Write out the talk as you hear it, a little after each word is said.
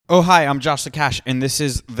Oh, hi, I'm Josh the Cash, and this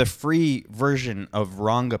is the free version of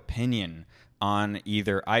Wrong Opinion on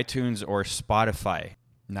either iTunes or Spotify.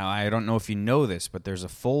 Now, I don't know if you know this, but there's a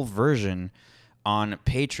full version on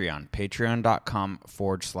Patreon,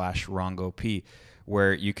 patreon.com/WrongOP,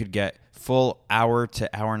 where you could get full hour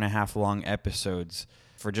to hour and a half long episodes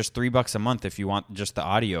for just $3 a month if you want just the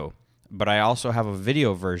audio. But I also have a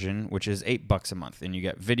video version, which is $8 a month, and you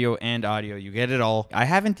get video and audio. You get it all. I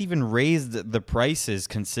haven't even raised the prices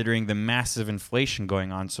considering the massive inflation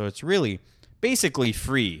going on, so it's really basically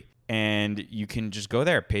free. And you can just go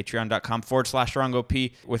there,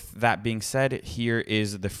 patreon.com/WrongOP. With that being said, here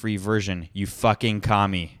is the free version. You fucking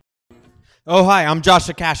commie. Oh, hi, I'm Josh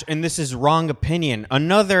the Cash, and this is Wrong Opinion.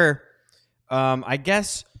 Another, I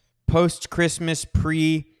guess, post-Christmas,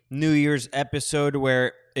 pre-New Year's episode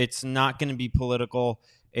where it's not going to be political.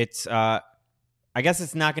 It's, I guess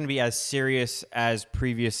it's not going to be as serious as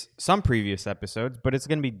some previous episodes, but it's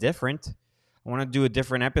going to be different. I want to do a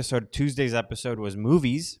different episode. Tuesday's episode was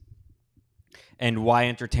movies and why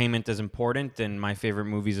entertainment is important and my favorite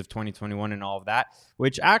movies of 2021 and all of that,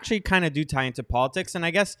 which actually kind of do tie into politics. And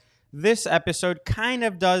I guess this episode kind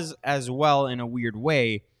of does as well in a weird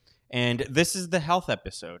way. And this is the health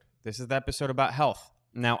episode. This is the episode about health.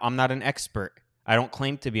 Now, I'm not an expert. I don't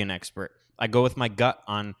claim to be an expert. I go with my gut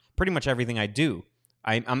on pretty much everything I do.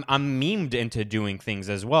 I'm memed into doing things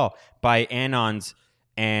as well by anons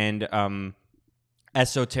and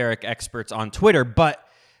esoteric experts on Twitter. But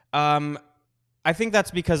I think that's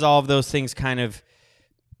because all of those things kind of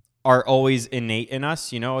are always innate in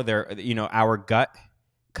us. You know, they're our gut.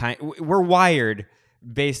 We're wired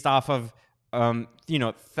based off of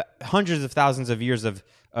hundreds of thousands of years of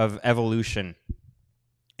evolution.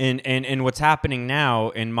 And what's happening now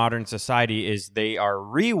in modern society is they are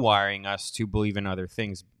rewiring us to believe in other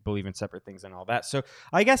things, believe in separate things and all that. So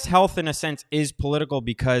I guess health, in a sense, is political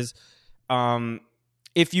because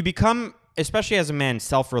if you become, especially as a man,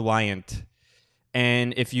 self-reliant,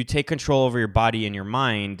 and if you take control over your body and your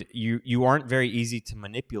mind, you aren't very easy to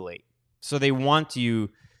manipulate. So they want you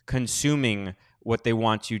consuming what they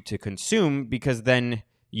want you to consume because then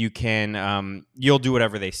you can you'll do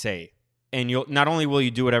whatever they say. And you'll not only will you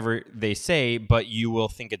do whatever they say, but you will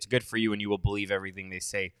think it's good for you and you will believe everything they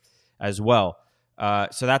say as well.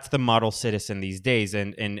 So that's the model citizen these days.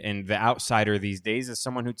 And the outsider these days is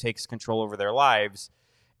someone who takes control over their lives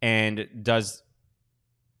and does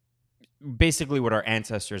basically what our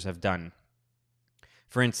ancestors have done.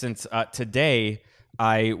 For instance, today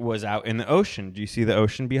I was out in the ocean. Do you see the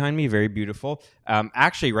ocean behind me? Very beautiful.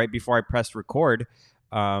 Actually, right before I pressed record,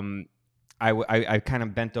 I kind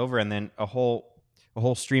of bent over and then a whole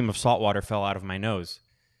stream of salt water fell out of my nose.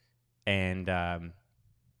 And I'm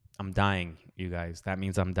dying, you guys. That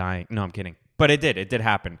means I'm dying. No, I'm kidding. But it did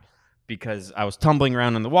happen because I was tumbling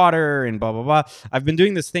around in the water and blah, blah, blah. I've been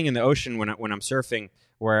doing this thing in the ocean when I'm surfing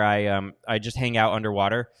where I just hang out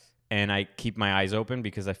underwater and I keep my eyes open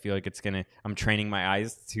because I feel like I'm training my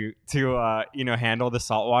eyes to handle the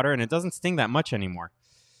salt water, and it doesn't sting that much anymore.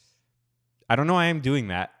 I don't know why I'm doing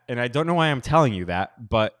that, and I don't know why I'm telling you that,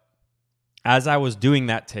 but as I was doing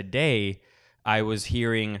that today, I was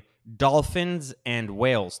hearing dolphins and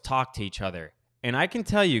whales talk to each other. And I can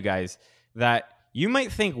tell you guys that you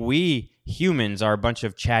might think we humans are a bunch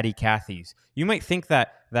of chatty Cathys. You might think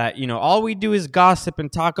that all we do is gossip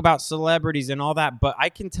and talk about celebrities and all that, but I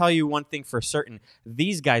can tell you one thing for certain.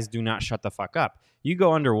 These guys do not shut the fuck up. You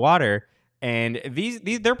go underwater, and these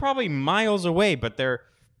they're probably miles away, but their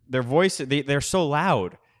voice, they're so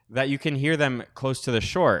loud that you can hear them close to the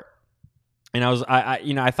shore. And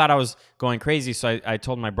I thought I was going crazy, so I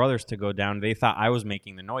told my brothers to go down. They thought I was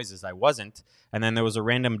making the noises. I wasn't. And then there was a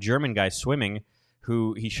random German guy swimming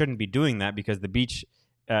who he shouldn't be doing that because the beach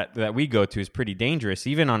that we go to is pretty dangerous.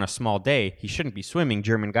 Even on a small day, he shouldn't be swimming.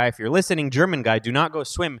 German guy, if you're listening, German guy, do not go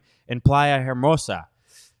swim in Playa Hermosa.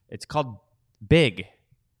 It's called Big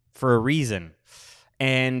for a reason.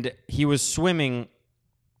 And he was swimming.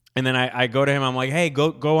 And then I go to him. I'm like, hey,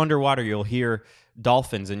 go underwater. You'll hear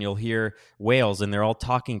dolphins and you'll hear whales, and they're all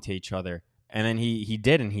talking to each other. And then he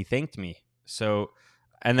did, and he thanked me. So,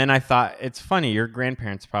 and then I thought, it's funny. Your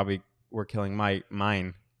grandparents probably were killing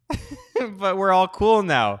mine, but we're all cool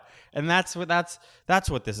now. And that's what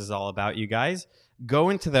this is all about, you guys. Go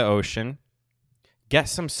into the ocean, get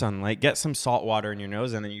some sunlight, get some salt water in your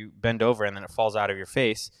nose, and then you bend over, and then it falls out of your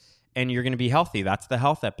face, and you're going to be healthy. That's the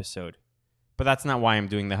health episode. But that's not why I'm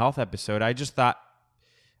doing the health episode. I just thought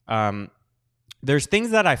there's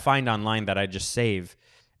things that I find online that I just save.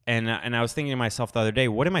 And I was thinking to myself the other day,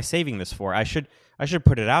 what am I saving this for? I should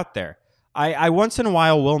put it out there. I once in a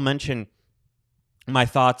while will mention my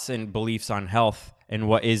thoughts and beliefs on health and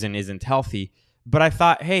what is and isn't healthy. But I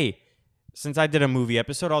thought, hey, since I did a movie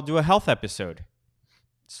episode, I'll do a health episode.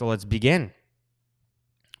 So let's begin.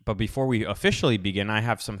 But before we officially begin, I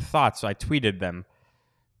have some thoughts. So I tweeted them.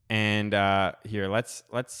 And here, let's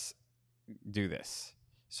do this.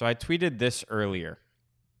 So I tweeted this earlier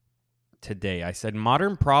today. I said,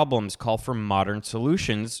 modern problems call for modern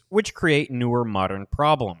solutions, which create newer modern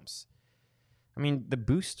problems. I mean, the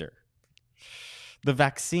booster, the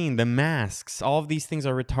vaccine, the masks, all of these things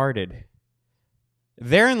are retarded.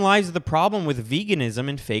 Therein lies the problem with veganism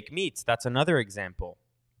and fake meats. That's another example.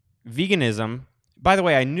 Veganism, by the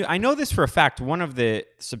way, I know this for a fact. One of the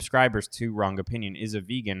subscribers to Wrong Opinion is a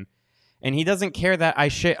vegan, and he doesn't care that I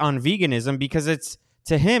shit on veganism because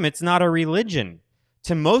to him, it's not a religion.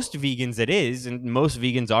 To most vegans, it is, and most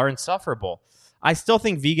vegans are insufferable. I still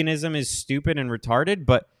think veganism is stupid and retarded,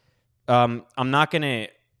 but I'm not gonna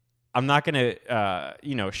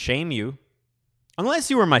shame you. Unless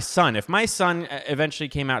you were my son. If my son eventually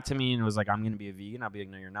came out to me and was like, I'm going to be a vegan, I'll be like,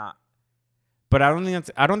 no, you're not. But I don't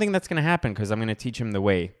think that's going to happen because I'm going to teach him the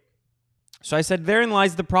way. So I said, therein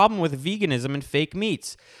lies the problem with veganism and fake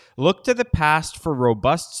meats. Look to the past for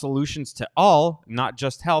robust solutions to all, not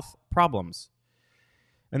just health, problems.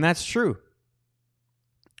 And that's true.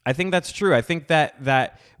 I think that's true. I think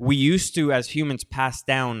that we used to, as humans, pass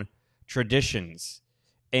down traditions.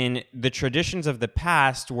 And the traditions of the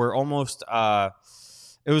past were almost,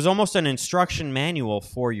 it was almost an instruction manual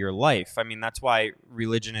for your life. I mean, that's why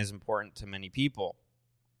religion is important to many people.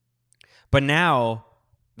 But now,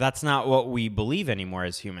 that's not what we believe anymore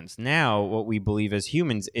as humans. Now, what we believe as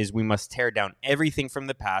humans is we must tear down everything from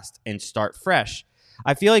the past and start fresh.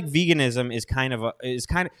 I feel like veganism is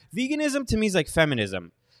veganism to me is like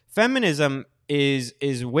feminism. Feminism is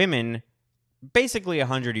women, basically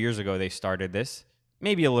 100 years ago they started this.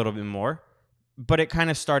 Maybe a little bit more, but it kind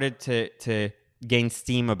of started to gain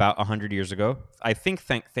steam about 100 years ago. I think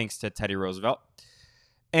thanks to Teddy Roosevelt.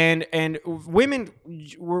 And women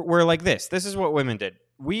were like this. This is what women did.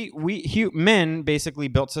 Men basically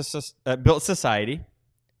built society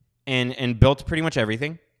and built pretty much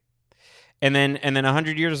everything. And then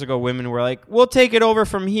 100 years ago, women were like, we'll take it over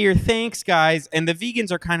from here. Thanks, guys. And the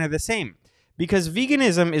vegans are kind of the same because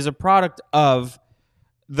veganism is a product of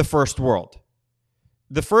the first world.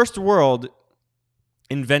 The first world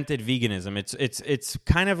invented veganism. It's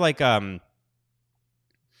kind of like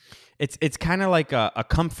it's kind of like a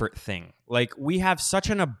comfort thing. Like we have such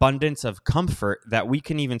an abundance of comfort that we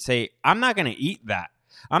can even say, I'm not going to eat that.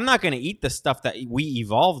 I'm not going to eat the stuff that we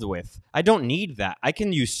evolved with. I don't need that. I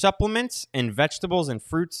can use supplements and vegetables and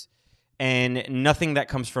fruits and nothing that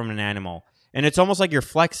comes from an animal. And it's almost like you're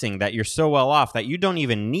flexing that you're so well off that you don't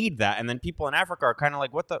even need that. And then people in Africa are kind of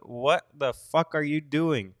like, what the fuck are you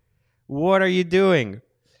doing? What are you doing?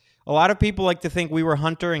 A lot of people like to think we were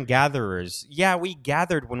hunter and gatherers. Yeah, we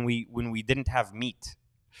gathered when we didn't have meat.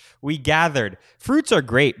 We gathered. Fruits are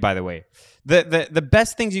great, by the way. The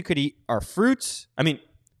best things you could eat are fruits. I mean,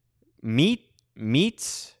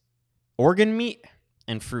 meats, organ meat,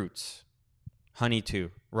 and fruits. Honey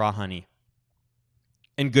too, raw honey.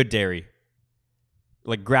 And good dairy.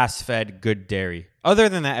 Like grass-fed, good dairy. Other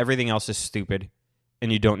than that, everything else is stupid,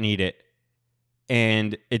 and you don't need it.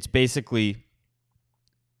 And it's basically,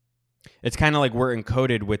 it's kind of like we're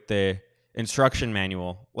encoded with the instruction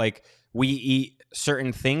manual. Like we eat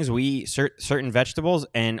certain things, we eat certain vegetables,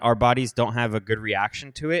 and our bodies don't have a good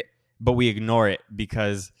reaction to it, but we ignore it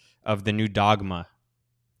because of the new dogma,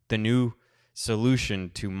 the new solution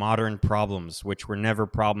to modern problems, which were never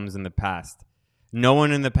problems in the past. No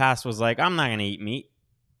one in the past was like, I'm not going to eat meat.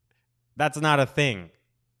 That's not a thing.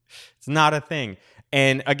 It's not a thing.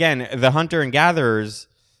 And again, the hunter and gatherers,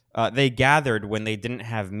 they gathered when they didn't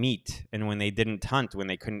have meat and when they didn't hunt, when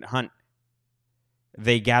they couldn't hunt.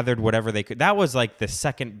 They gathered whatever they could. That was the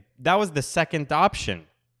second option.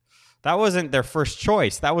 That wasn't their first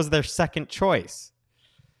choice. That was their second choice.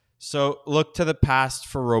 So look to the past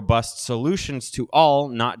for robust solutions to all,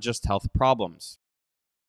 not just health problems.